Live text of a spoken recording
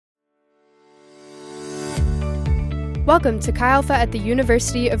Welcome to Chi Alpha at the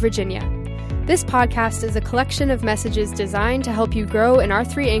University of Virginia. This podcast is a collection of messages designed to help you grow in our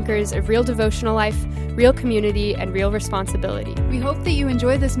three anchors of real devotional life, real community, and real responsibility. We hope that you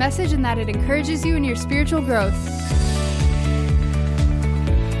enjoy this message and that it encourages you in your spiritual growth.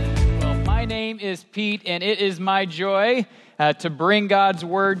 Well, my name is Pete, and it is my joy to bring God's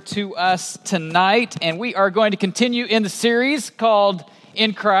Word to us tonight. And we are going to continue in the series called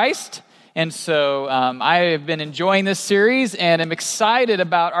In Christ. And so I have been enjoying this series and am excited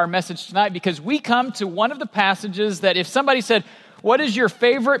about our message tonight because we come to one of the passages that if somebody said, what is your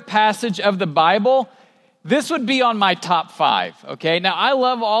favorite passage of the Bible? This would be on my top 5, okay? Now, I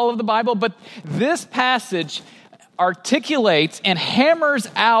love all of the Bible, but this passage articulates and hammers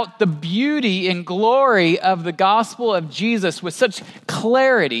out the beauty and glory of the gospel of Jesus with such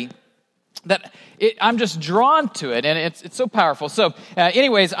clarity that I'm just drawn to it, and it's so powerful. So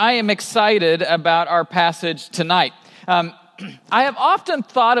anyways, I am excited about our passage tonight. I have often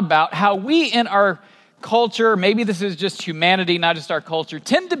thought about how we in our culture, maybe this is just humanity, not just our culture,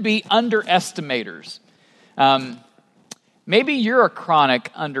 tend to be underestimators. Maybe you're a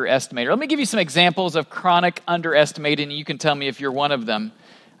chronic underestimator. Let me give you some examples of chronic underestimating, and you can tell me if you're one of them.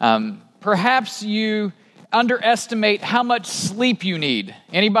 Perhaps you underestimate how much sleep you need.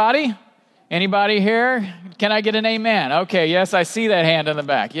 Anybody? Anybody here? Can I get an amen? Okay, yes, I see that hand in the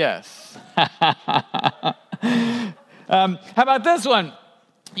back. Yes. How about this one?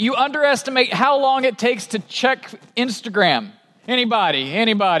 You underestimate how long it takes to check Instagram.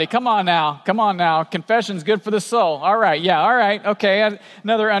 Anybody? Come on now. Confession's good for the soul. All right, okay.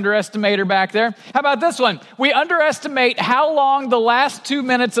 Another underestimator back there. How about this one? We underestimate how long the last 2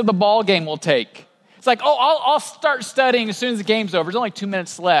 minutes of the ball game will take. It's like, I'll start studying as soon as the game's over. There's only 2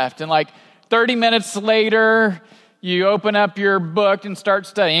 minutes left, and 30 minutes later, you open up your book and start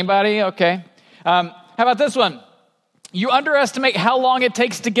studying. Anybody? Okay. How about this one? You underestimate how long it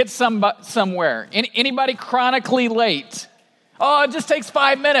takes to get somewhere. Anybody chronically late? Oh, it just takes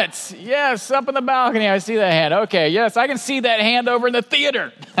 5 minutes. Yes, up in the balcony, I see that hand. Okay, yes, I can see that hand over in the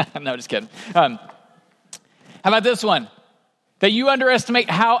theater. No, just kidding. How about this one? That you underestimate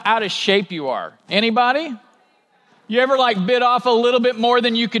how out of shape you are. Anybody? You ever bit off a little bit more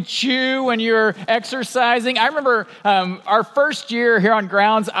than you could chew when you're exercising? I remember our first year here on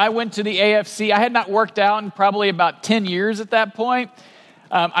grounds, I went to the AFC. I had not worked out in probably about 10 years at that point.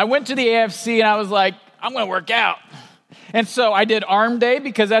 I went to the AFC and I was like, I'm going to work out. And so I did arm day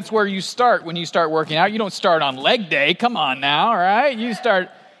because that's where you start when you start working out. You don't start on leg day. Come on now, all right? You start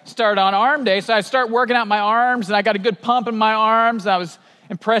on arm day. So I start working out my arms and I got a good pump in my arms. I was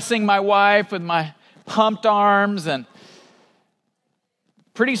impressing my wife with my pumped arms, and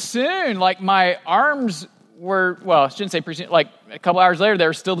pretty soon, my arms were, I shouldn't say pretty soon, a couple hours later, they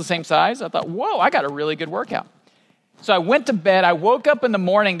were still the same size. I thought, whoa, I got a really good workout. So I went to bed. I woke up in the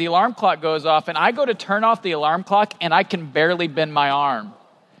morning, the alarm clock goes off, and I go to turn off the alarm clock, and I can barely bend my arm.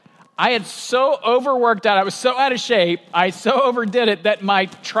 I had so overworked out, I was so out of shape, I so overdid it that my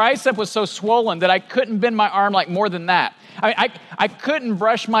tricep was so swollen that I couldn't bend my arm more than that. I couldn't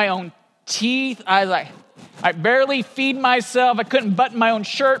brush my own teeth. I barely feed myself. I couldn't button my own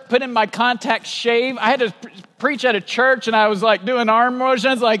shirt, put in my contact shave. I had to preach at a church, and I was doing arm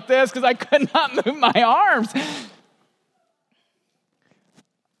motions like this because I could not move my arms.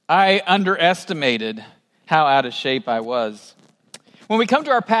 I underestimated how out of shape I was. When we come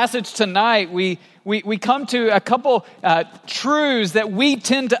to our passage tonight, we come to a couple truths that we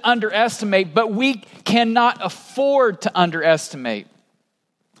tend to underestimate, but we cannot afford to underestimate.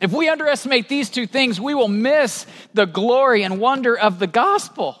 If we underestimate these two things, we will miss the glory and wonder of the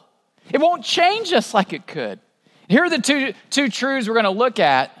gospel. It won't change us like it could. Here are the two truths we're going to look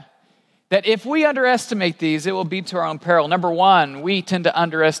at, that if we underestimate these, it will be to our own peril. Number one, we tend to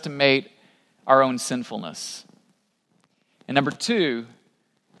underestimate our own sinfulness. And number two,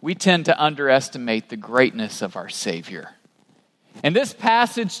 we tend to underestimate the greatness of our Savior. And this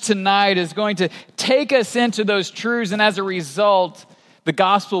passage tonight is going to take us into those truths, and as a result, the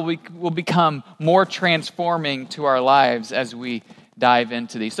gospel will become more transforming to our lives as we dive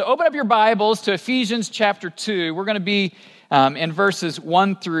into these. So open up your Bibles to Ephesians chapter 2. We're going to be in verses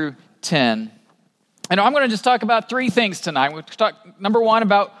 1 through 10. And I'm going to just talk about three things tonight. We'll talk, number one,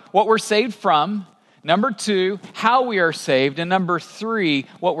 about what we're saved from. Number two, how we are saved. And number three,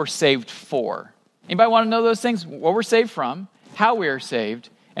 what we're saved for. Anybody want to know those things? What we're saved from, how we are saved,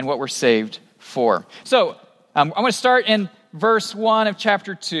 and what we're saved for. So I'm going to start in verse 1 of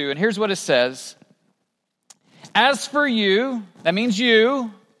chapter 2, and here's what it says. As for you, that means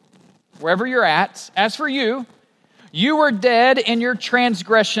you, wherever you're at, as for you, you were dead in your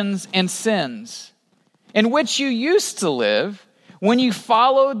transgressions and sins, in which you used to live when you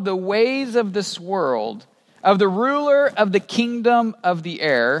followed the ways of this world, of the ruler of the kingdom of the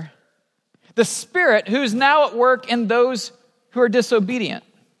air, the Spirit who is now at work in those who are disobedient.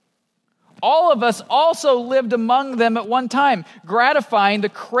 All of us also lived among them at one time, gratifying the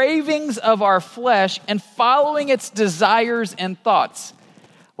cravings of our flesh and following its desires and thoughts.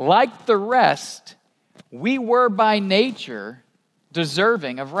 Like the rest, we were by nature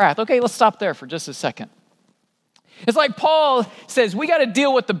deserving of wrath. Okay, let's stop there for just a second. It's like Paul says, we got to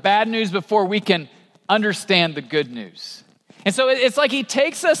deal with the bad news before we can understand the good news. And so it's like he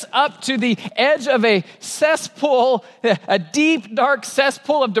takes us up to the edge of a cesspool, a deep, dark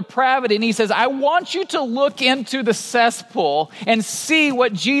cesspool of depravity. And he says, I want you to look into the cesspool and see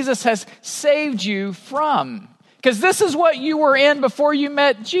what Jesus has saved you from. Because this is what you were in before you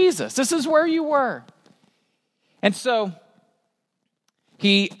met Jesus. This is where you were. And so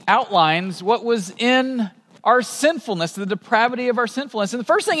he outlines what was in our sinfulness, the depravity of our sinfulness. And the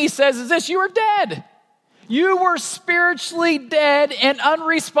first thing he says is this: you were dead. You were spiritually dead and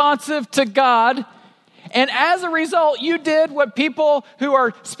unresponsive to God. And as a result, you did what people who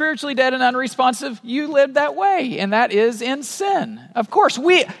are spiritually dead and unresponsive, you lived that way, and that is in sin. Of course,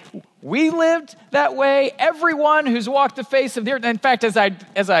 we lived that way. Everyone who's walked the face of the earth. In fact, as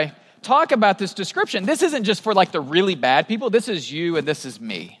I talk about this description, this isn't just for like the really bad people. This is you and this is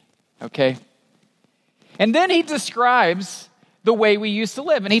me, okay? And then he describes the way we used to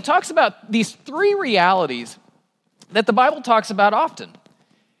live. And he talks about these three realities that the Bible talks about often.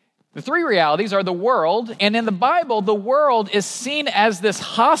 The three realities are the world, and in the Bible, the world is seen as this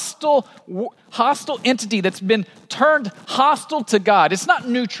hostile entity that's been turned hostile to God. It's not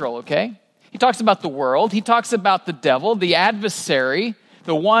neutral, okay? He talks about the world. He talks about the devil, the adversary,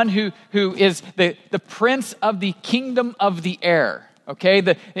 the one who is the prince of the kingdom of the air,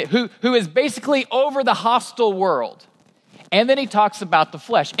 okay? Who is basically over the hostile world. And then he talks about the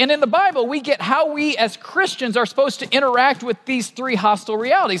flesh. And in the Bible, we get how we as Christians are supposed to interact with these three hostile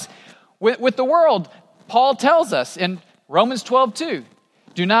realities. With the world, Paul tells us in Romans 12:2,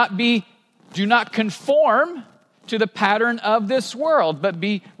 do not conform to the pattern of this world, but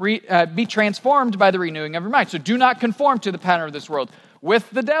be transformed by the renewing of your mind. So do not conform to the pattern of this world. With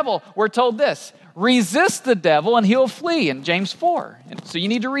the devil, we're told this: resist the devil and he'll flee in James 4. And so you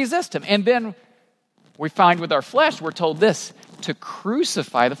need to resist him. And then we find with our flesh, we're told this: to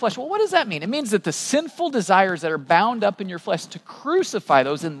crucify the flesh. Well, what does that mean? It means that the sinful desires that are bound up in your flesh, to crucify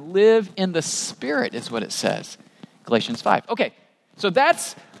those and live in the Spirit is what it says. Galatians 5. Okay, so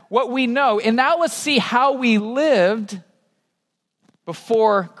that's what we know. And now let's see how we lived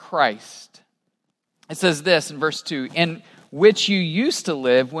before Christ. It says this in verse 2, in which you used to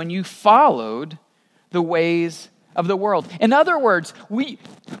live when you followed the ways of the world. In other words, we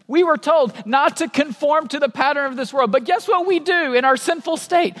were told not to conform to the pattern of this world. But guess what we do in our sinful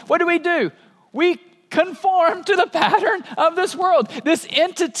state? What do? We conform to the pattern of this world. This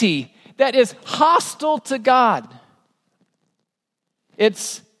entity that is hostile to God.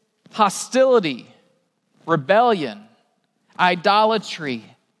 It's hostility, rebellion, idolatry,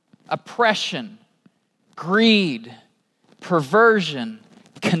 oppression, greed, perversion,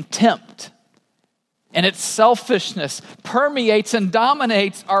 contempt. And its selfishness permeates and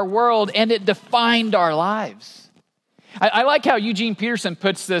dominates our world, and it defined our lives. I like how Eugene Peterson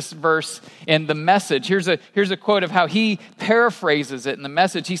puts this verse in The Message. Here's a quote of how he paraphrases it in The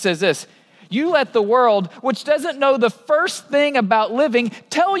Message. He says this: you let the world, which doesn't know the first thing about living,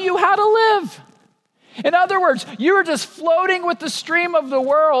 tell you how to live. In other words, you are just floating with the stream of the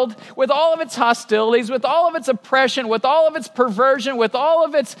world, with all of its hostilities, with all of its oppression, with all of its perversion, with all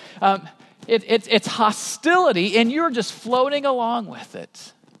of its it's hostility, and you're just floating along with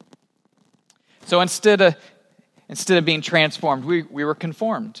it. So instead of being transformed, we were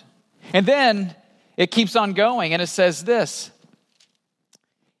conformed. And then it keeps on going, and it says this: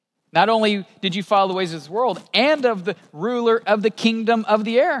 not only did you follow the ways of this world, and of the ruler of the kingdom of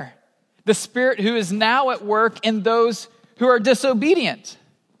the air, the spirit who is now at work in those who are disobedient.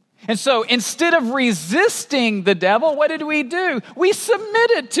 And so instead of resisting the devil, what did we do? We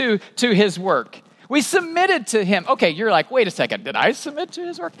submitted to his work. We submitted to him. Okay, you're like, wait a second, did I submit to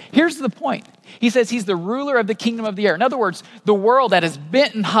his work? Here's the point. He says he's the ruler of the kingdom of the air. In other words, the world that is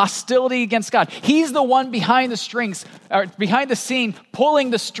bent in hostility against God. He's the one behind the strings, or behind the scene,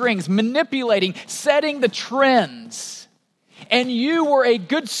 pulling the strings, manipulating, setting the trends. And you were a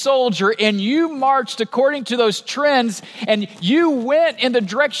good soldier, and you marched according to those trends, and you went in the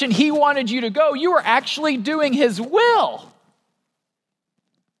direction he wanted you to go. You were actually doing his will.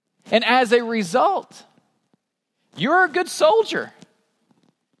 And as a result, you're a good soldier.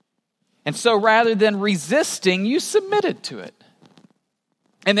 And so rather than resisting, you submitted to it.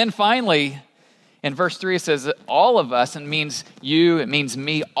 And then finally, in verse 3, it says that all of us, and it means you, it means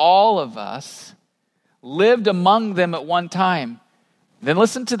me, all of us lived among them at one time. Then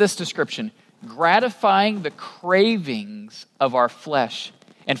listen to this description: gratifying the cravings of our flesh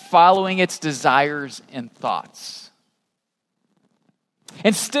and following its desires and thoughts.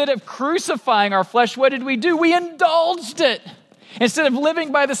 Instead of crucifying our flesh, what did we do? We indulged it. Instead of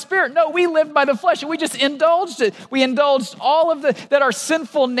living by the Spirit, no, we lived by the flesh and we just indulged it. We indulged all of that our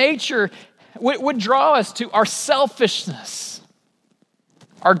sinful nature would draw us to: our selfishness,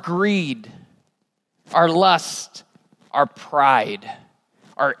 our greed, our lust, our pride,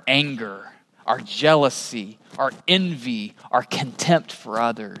 our anger, our jealousy, our envy, our contempt for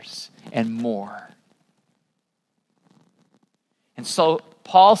others, and more. And so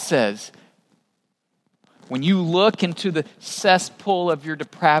Paul says, when you look into the cesspool of your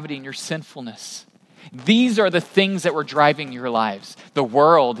depravity and your sinfulness, these are the things that were driving your lives: the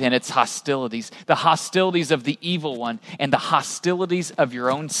world and its hostilities, the hostilities of the evil one, and the hostilities of your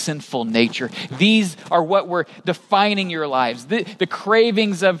own sinful nature. These are what were defining your lives, the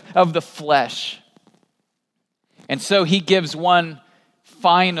cravings of the flesh. And so he gives one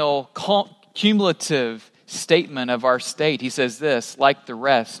final cumulative statement of our state. He says this: like the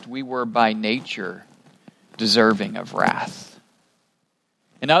rest, we were by nature deserving of wrath.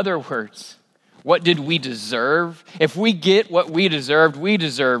 In other words, what did we deserve? If we get what we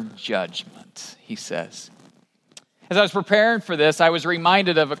deserve judgment, he says. As I was preparing for this, I was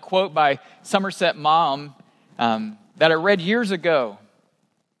reminded of a quote by Somerset Maugham that I read years ago.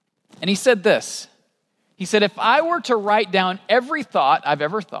 And he said this. He said, if I were to write down every thought I've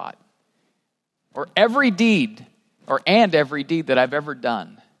ever thought, or every deed that I've ever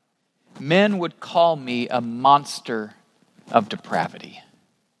done, men would call me a monster of depravity.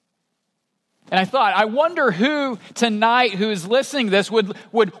 And I thought, I wonder who tonight who is listening to this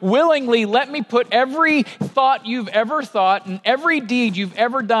would willingly let me put every thought you've ever thought and every deed you've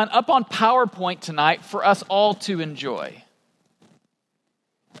ever done up on PowerPoint tonight for us all to enjoy.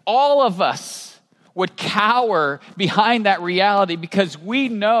 All of us would cower behind that reality because we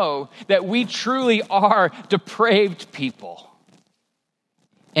know that we truly are depraved people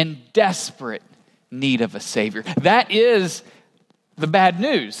in desperate need of a Savior. That is the bad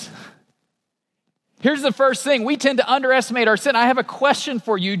news. Here's the first thing. We tend to underestimate our sin. I have a question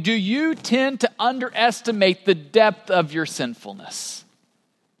for you. Do you tend to underestimate the depth of your sinfulness?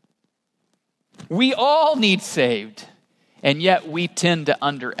 We all need saved, and yet we tend to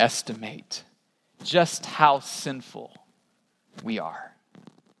underestimate just how sinful we are.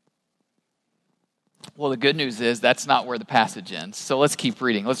 Well, the good news is that's not where the passage ends. So let's keep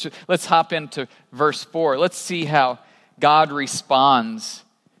reading. Let's hop into verse 4. Let's see how God responds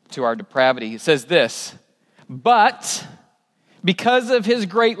to our depravity. It says this: but because of his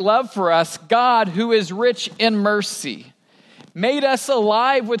great love for us, God, who is rich in mercy, made us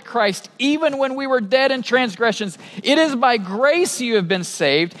alive with Christ even when we were dead in transgressions. It is by grace you have been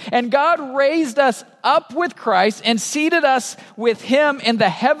saved, and God raised us up with Christ and seated us with him in the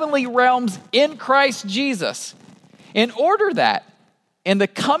heavenly realms in Christ Jesus, in order that in the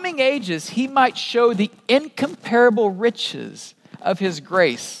coming ages he might show the incomparable riches of his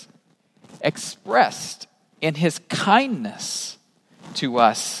grace expressed in his kindness to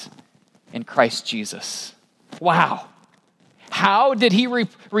us in Christ Jesus. Wow. How did he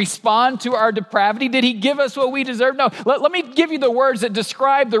respond to our depravity? Did he give us what we deserve? No. Let me give you the words that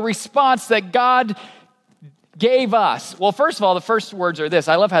describe the response that God gave us. Well, first of all, the first words are this.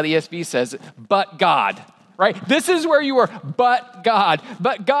 I love how the ESV says, but God. Right? This is where you were, but God.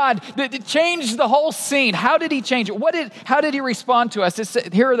 But God, it changed the whole scene. How did he change it? How did he respond to us?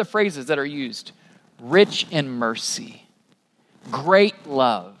 Here are the phrases that are used: rich in mercy, great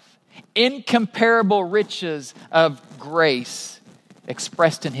love, incomparable riches of grace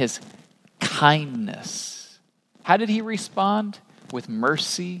expressed in his kindness. How did he respond? With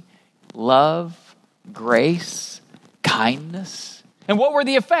mercy, love, grace, kindness. And what were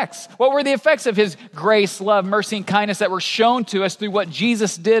the effects? What were the effects of his grace, love, mercy, and kindness that were shown to us through what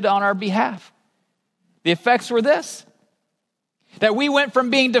Jesus did on our behalf? The effects were this: that we went from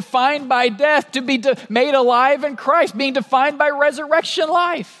being defined by death to be made alive in Christ, being defined by resurrection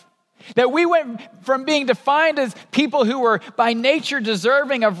life. That we went from being defined as people who were by nature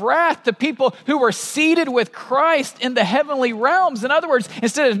deserving of wrath to people who were seated with Christ in the heavenly realms. In other words,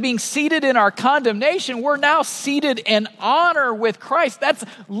 instead of being seated in our condemnation, we're now seated in honor with Christ. That's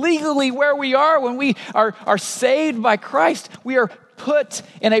legally where we are when we are saved by Christ. We are put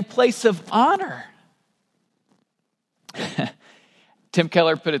in a place of honor. Tim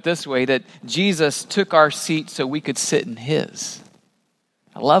Keller put it this way, that Jesus took our seat so we could sit in his.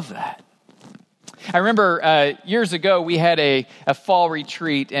 I love that. I remember years ago we had a fall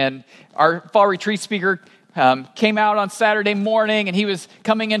retreat, and our fall retreat speaker came out on Saturday morning, and he was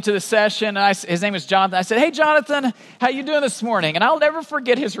coming into the session, and his name was Jonathan. I said, "Hey, Jonathan, how you doing this morning?" And I'll never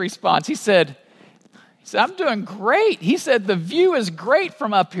forget his response. He said, "I'm doing great." He said, "The view is great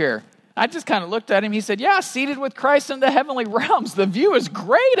from up here." I just kind of looked at him. He said, "Yeah, seated with Christ in the heavenly realms. The view is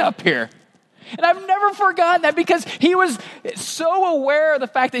great up here." And I've never forgotten that, because he was so aware of the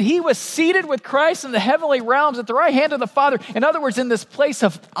fact that he was seated with Christ in the heavenly realms at the right hand of the Father. In other words, in this place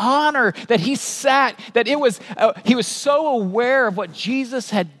of honor that he sat, that he was so aware of what Jesus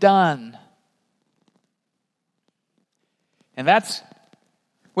had done. And that's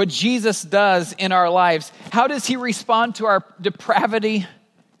what Jesus does in our lives. How does he respond to our depravity?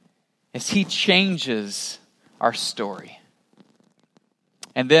 As he changes our story.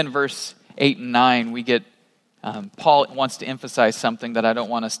 And then verse 8 and 9, we get, Paul wants to emphasize something that I don't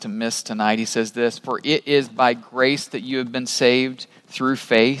want us to miss tonight. He says this, "For it is by grace that you have been saved through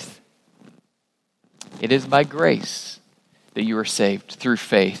faith." It is by grace that you are saved through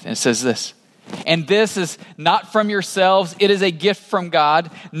faith. And it says this, "And this is not from yourselves, it is a gift from God,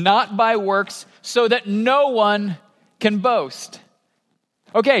 not by works, so that no one can boast."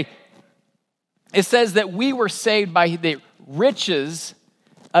 Okay, it says that we were saved by the riches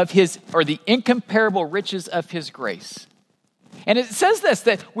of his, or the incomparable riches of his grace. And it says this,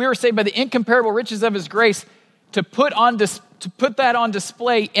 that we were saved by the incomparable riches of his grace to put that on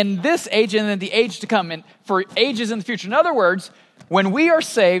display in this age and in the age to come, and for ages in the future. In other words, when we are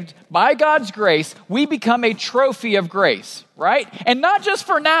saved by God's grace, we become a trophy of grace, right? And not just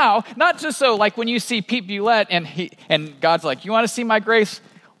for now, not just so like when you see Pete Buellette and God's like, "You want to see my grace?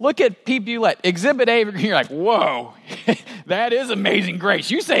 Look at Pete Buellette, Exhibit A." You're like, "Whoa, that is amazing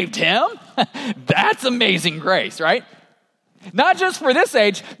grace. You saved him? That's amazing grace," right? Not just for this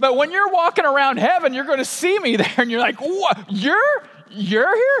age, but when you're walking around heaven, you're going to see me there, and you're like, "What? You're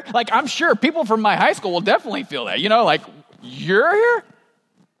here?" Like, I'm sure people from my high school will definitely feel that. Like, "You're here?"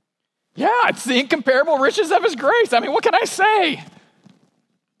 Yeah, it's the incomparable riches of his grace. I mean, what can I say?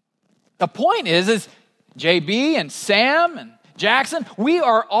 The point is JB and Sam and Jackson, we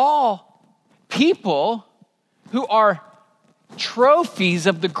are all people who are trophies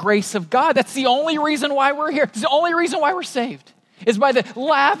of the grace of God. That's the only reason why we're here. It's the only reason why we're saved, is by the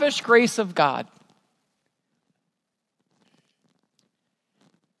lavish grace of God.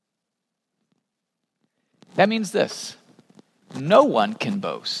 That means this: no one can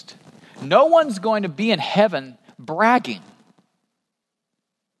boast. No one's going to be in heaven bragging.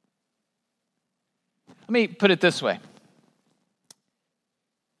 Let me put it this way.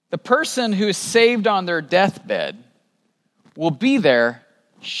 The person who is saved on their deathbed will be there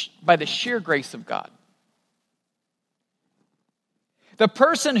by the sheer grace of God. The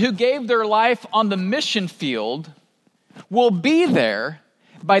person who gave their life on the mission field will be there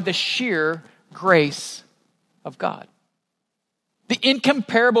by the sheer grace of God. The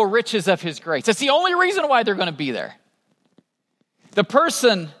incomparable riches of his grace. That's the only reason why they're going to be there. The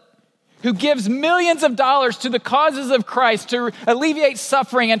person who gives millions of dollars to the causes of Christ to alleviate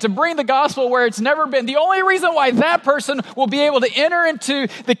suffering and to bring the gospel where it's never been. The only reason why that person will be able to enter into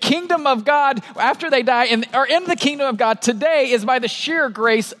the kingdom of God after they die, or in the kingdom of God today, is by the sheer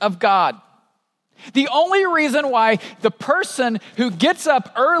grace of God. The only reason why the person who gets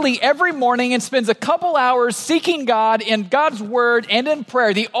up early every morning and spends a couple hours seeking God in God's word and in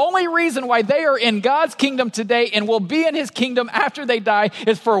prayer, the only reason why they are in God's kingdom today and will be in his kingdom after they die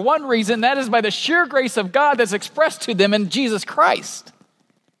is for one reason. That is by the sheer grace of God that's expressed to them in Jesus Christ.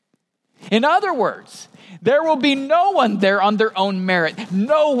 In other words, there will be no one there on their own merit.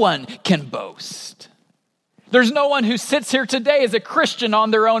 No one can boast. There's no one who sits here today as a Christian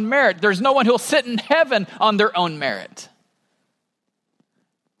on their own merit. There's no one who'll sit in heaven on their own merit.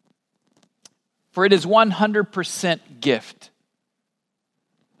 For it is 100% gift.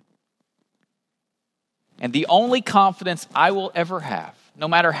 And the only confidence I will ever have, no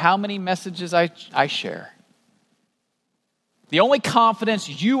matter how many messages I share, the only confidence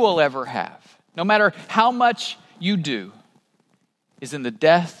you will ever have, no matter how much you do, is in the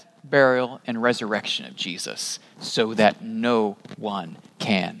death, burial, and resurrection of Jesus, so that no one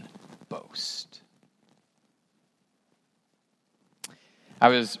can boast. I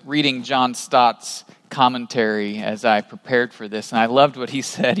was reading John Stott's commentary as I prepared for this, and I loved what he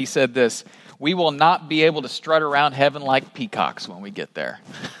said. He said this: "We will not be able to strut around heaven like peacocks when we get there."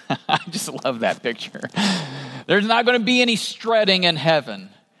 I just love that picture. There's not going to be any strutting in heaven.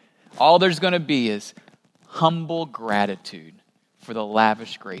 All there's going to be is humble gratitude for the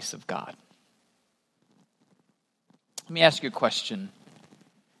lavish grace of God. Let me ask you a question.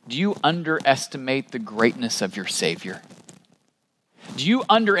 Do you underestimate the greatness of your Savior? Do you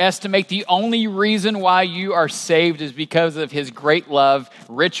underestimate the only reason why you are saved is because of his great love,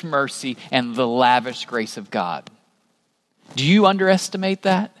 rich mercy, and the lavish grace of God? Do you underestimate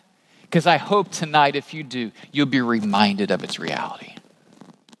that? Because I hope tonight, if you do, you'll be reminded of its reality.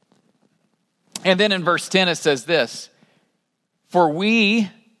 And then in verse 10 it says this, "For we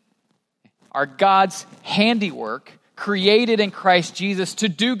are God's handiwork, created in Christ Jesus to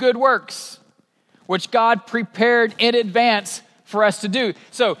do good works, which God prepared in advance for us to do."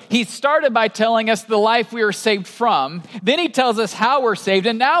 So he started by telling us the life we are saved from. Then he tells us how we're saved.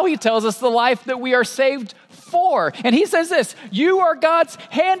 And now he tells us the life that we are saved for. And he says this, you are God's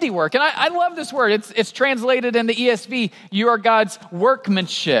handiwork. And I love this word. It's translated in the ESV, you are God's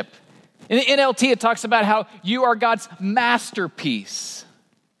workmanship. In the NLT, it talks about how you are God's masterpiece.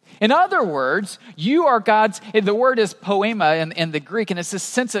 In other words, you are God's, the word is poema in the Greek, and it's this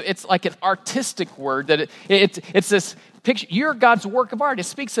sense of, it's like an artistic word, that it's this picture. You're God's work of art. It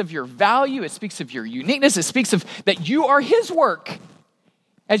speaks of your value. It speaks of your uniqueness. It speaks of that you are his work.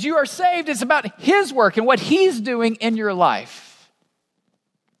 As you are saved, it's about his work and what he's doing in your life.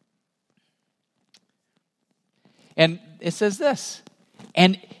 And it says this,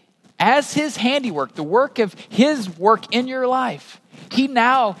 and as his handiwork, the work of his work in your life, he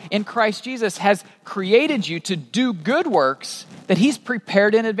now, in Christ Jesus, has created you to do good works that he's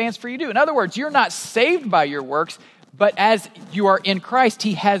prepared in advance for you to do. In other words, you're not saved by your works, but as you are in Christ,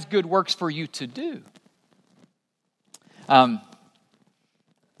 he has good works for you to do.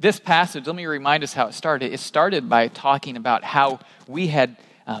 This passage, let me remind us how it started. It started by talking about how we had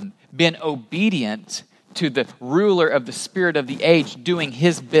been obedient to the ruler of the spirit of the age, doing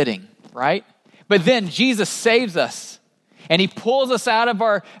his bidding, right? But then Jesus saves us. And he pulls us out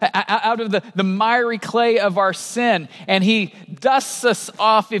of the miry clay of our sin. And he dusts us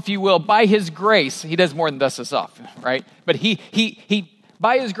off, if you will, by his grace. He does more than dust us off, right? But he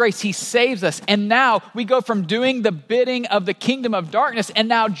by his grace, he saves us. And now we go from doing the bidding of the kingdom of darkness and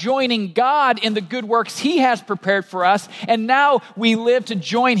now joining God in the good works he has prepared for us. And now we live to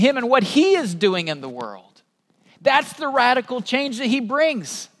join him in what he is doing in the world. That's the radical change that he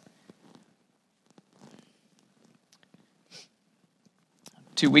brings.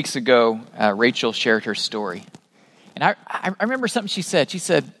 2 weeks ago, Rachel shared her story. And I remember something she said. She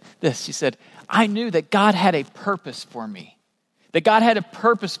said this. She said, I knew that God had a purpose for me. That God had a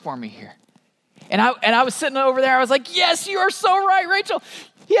purpose for me here. And I was sitting over there. I was like, yes, you are so right, Rachel.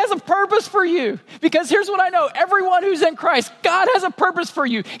 He has a purpose for you. Because here's what I know. Everyone who's in Christ, God has a purpose for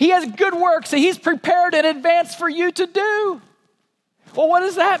you. He has good works that he's prepared in advance for you to do. Well, what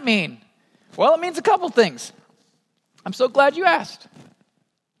does that mean? Well, it means a couple things. I'm so glad you asked.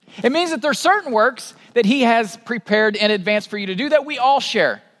 It means that there's certain works that he has prepared in advance for you to do that we all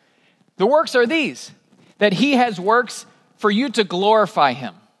share. The works are these, that he has works for you to glorify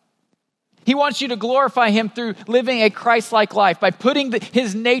him. He wants you to glorify him through living a Christ-like life, by putting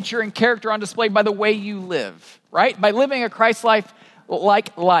his nature and character on display by the way you live, right? By living a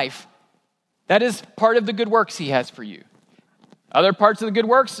Christ-like life. That is part of the good works he has for you. Other parts of the good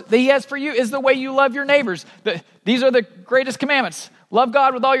works that he has for you is the way you love your neighbors. These are the greatest commandments. Love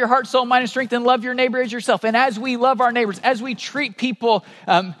God with all your heart, soul, mind, and strength, and love your neighbor as yourself. And as we love our neighbors, as we treat people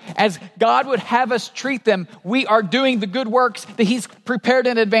as God would have us treat them, we are doing the good works that he's prepared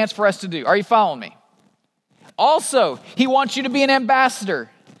in advance for us to do. Are you following me? Also, he wants you to be an ambassador.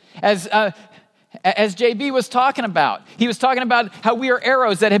 As JB was talking about, he was talking about how we are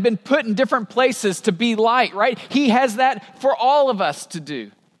arrows that have been put in different places to be light, right? He has that for all of us to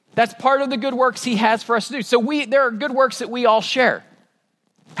do. That's part of the good works he has for us to do. So there are good works that we all share.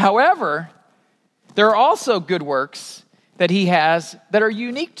 However, there are also good works that he has that are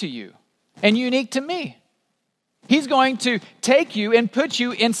unique to you and unique to me. He's going to take you and put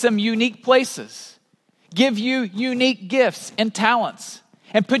you in some unique places, give you unique gifts and talents,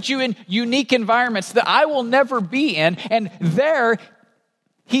 and put you in unique environments that I will never be in. And there,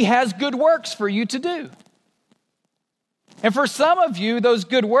 he has good works for you to do. And for some of you, those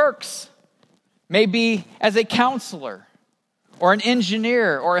good works may be as a counselor, or an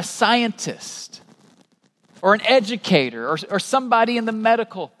engineer, or a scientist, or an educator, or somebody in the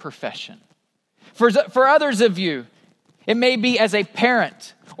medical profession. For others of you, it may be as a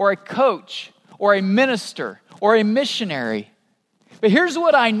parent, or a coach, or a minister, or a missionary. But here's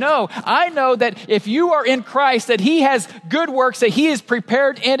what I know. I know that if you are in Christ, that he has good works that he has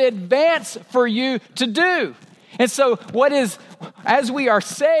prepared in advance for you to do. And so what is as we are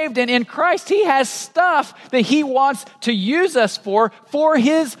saved and in Christ, he has stuff that he wants to use us for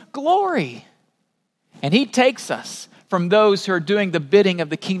his glory. And he takes us from those who are doing the bidding of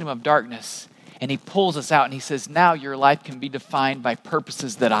the kingdom of darkness, and he pulls us out and he says, now your life can be defined by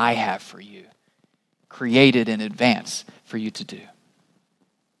purposes that I have for you, created in advance for you to do.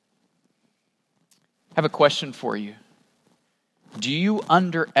 I have a question for you. Do you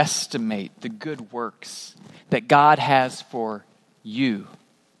underestimate the good works that God has for you?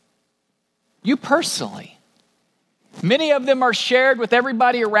 You personally. Many of them are shared with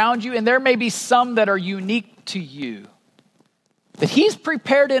everybody around you, and there may be some that are unique to you, that he's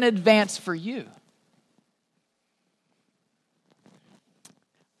prepared in advance for you.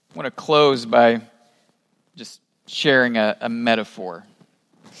 I want to close by just sharing a metaphor.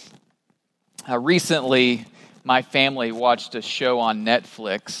 Recently, my family watched a show on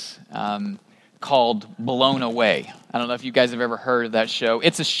Netflix called Blown Away. I don't know if you guys have ever heard of that show.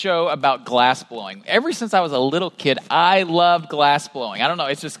 It's a show about glass blowing. Ever since I was a little kid, I loved glass blowing. I don't know,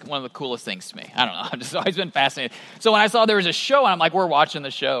 it's just one of the coolest things to me. I don't know, I've just always been fascinated. So when I saw there was a show, I'm like, we're watching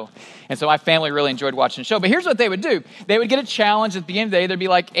the show. And so my family really enjoyed watching the show. But here's what they would do. They would get a challenge at the beginning of the day. There'd be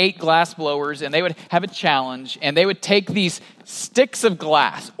like 8 glass blowers, and they would have a challenge, and they would take these sticks of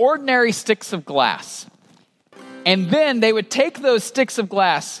glass, ordinary sticks of glass, and then they would take those sticks of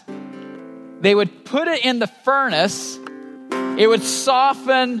glass, they would put it in the furnace, it would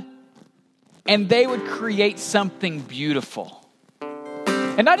soften, and they would create something beautiful.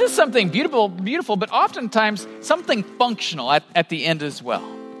 And not just something beautiful, but oftentimes something functional at the end as well.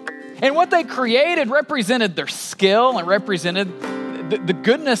 And what they created represented their skill and represented the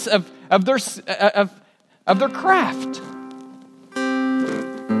goodness of their craft.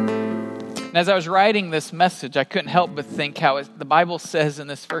 And as I was writing this message, I couldn't help but think how the Bible says in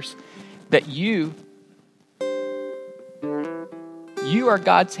this verse that you are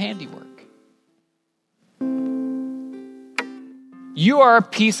God's handiwork. You are a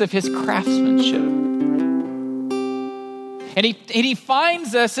piece of his craftsmanship. And he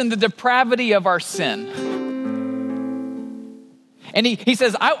finds us in the depravity of our sin. And he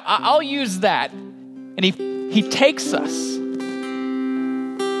says, I'll use that. And he takes us.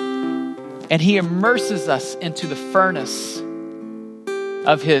 And he immerses us into the furnace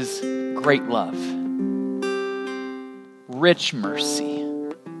of his great love, rich mercy,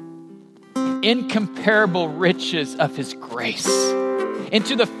 incomparable riches of his grace,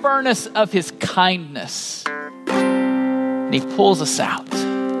 into the furnace of his kindness. And he pulls us out.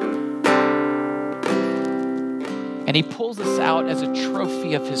 And he pulls us out as a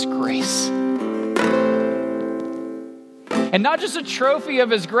trophy of his grace. And not just a trophy of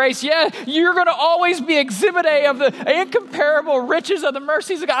his grace. Yeah, you're going to always be exhibit A of the incomparable riches of the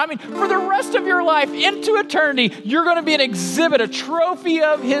mercies of God. I mean, for the rest of your life, into eternity, you're going to be an exhibit, a trophy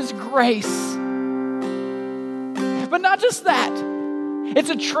of his grace. But not just that. It's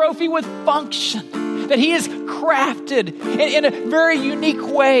a trophy with function that he has crafted in a very unique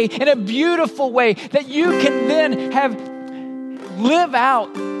way, in a beautiful way, that you can then live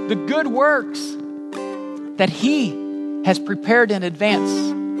out the good works that he has prepared in advance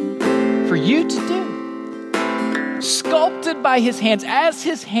for you to do. Sculpted by his hands as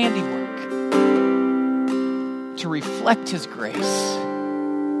his handiwork to reflect his grace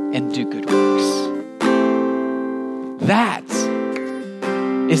and do good works. That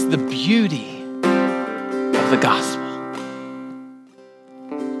is the beauty of the gospel.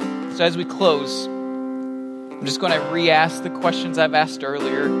 So as we close, I'm just going to re-ask the questions I've asked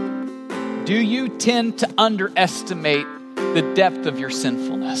earlier. Do you tend to underestimate the depth of your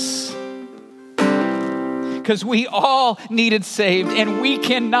sinfulness? Because we all needed saved, and we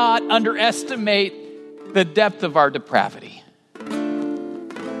cannot underestimate the depth of our depravity.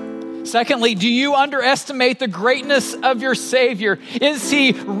 Secondly, do you underestimate the greatness of your Savior? Is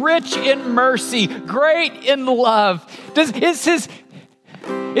he rich in mercy, great in love? Is his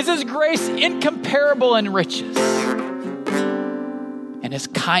grace incomparable in riches? And his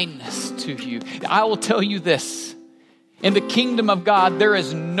kindness to you. I will tell you this. In the kingdom of God, there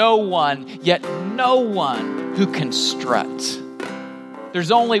is no one, yet no one who can strut.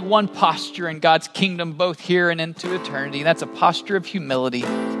 There's only one posture in God's kingdom, both here and into eternity. And that's a posture of humility.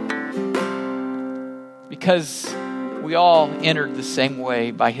 Because we all entered the same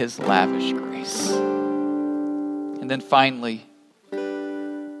way by his lavish grace. And then finally,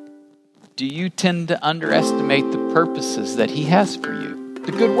 do you tend to underestimate the purposes that he has for you?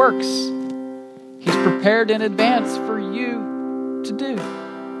 The good works he's prepared in advance for you to do.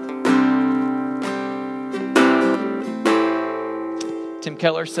 Tim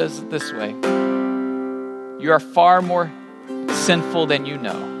Keller says it this way: you are far more sinful than you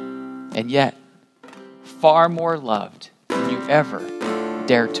know, and yet far more loved than you ever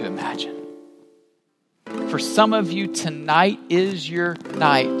dare to imagine. For some of you, tonight is your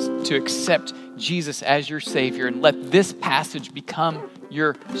night to accept Jesus as your Savior and let this passage become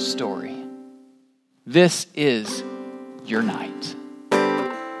your story. This is your night.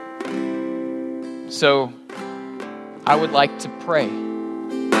 So I would like to pray.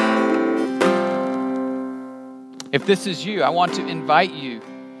 If this is you, I want to invite you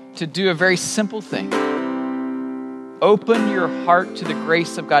to do a very simple thing. Open your heart to the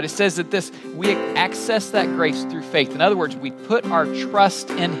grace of God. It says that we access that grace through faith. In other words, we put our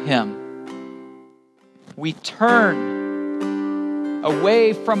trust in Him. We turn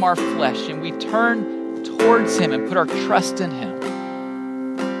away from our flesh and we turn towards Him and put our trust in Him.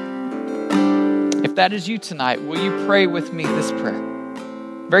 If that is you tonight, will you pray with me this prayer?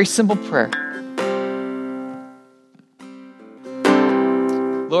 Very simple prayer.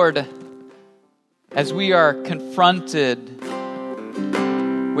 Lord, as we are confronted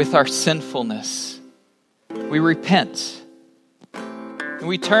with our sinfulness, we repent. And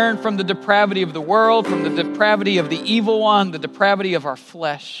we turn from the depravity of the world, from the depravity of the evil one, the depravity of our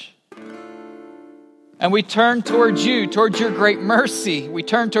flesh. And we turn towards you, towards your great mercy. We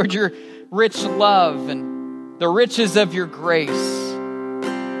turn towards your rich love and the riches of your grace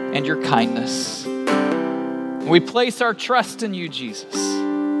and your kindness. We place our trust in you, Jesus.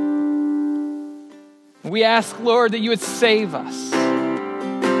 We ask, Lord, that you would save us.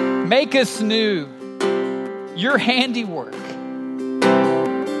 Make us new, your handiwork,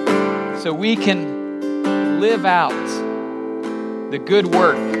 so we can live out the good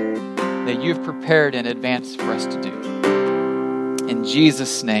work that you've prepared in advance for us to do. In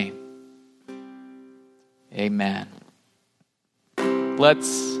Jesus' name, amen. Let's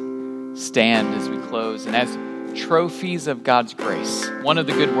stand as we close. And as trophies of God's grace, one of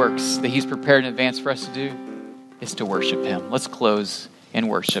the good works that He's prepared in advance for us to do is to worship Him. Let's close in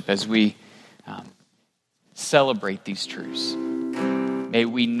worship as we celebrate these truths. May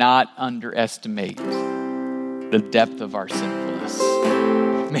we not underestimate the depth of our sinfulness.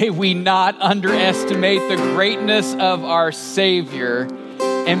 May we not underestimate the greatness of our Savior.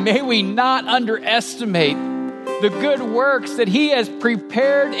 And may we not underestimate the good works that He has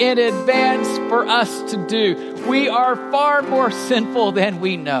prepared in advance for us to do. We are far more sinful than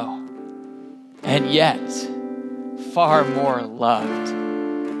we know, and yet far more loved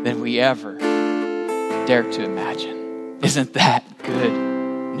than we ever dare to imagine. Isn't that good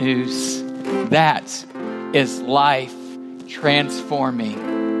news? That is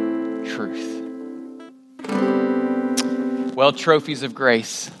life-transforming truth. Well, trophies of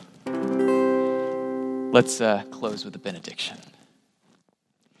grace, let's close with a benediction.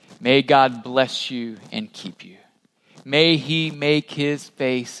 May God bless you and keep you. May He make His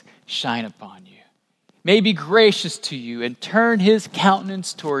face shine upon you. May He be gracious to you and turn His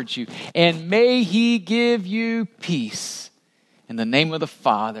countenance towards you. And may He give you peace. In the name of the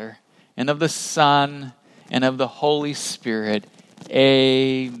Father, and of the Son, and of the Holy Spirit.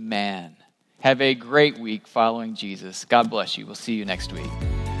 Amen. Have a great week following Jesus. God bless you. We'll see you next week.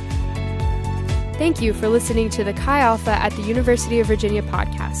 Thank you for listening to the Chi Alpha at the University of Virginia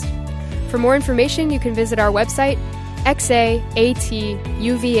podcast. For more information, you can visit our website,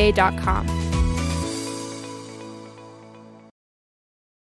 xaatuva.com.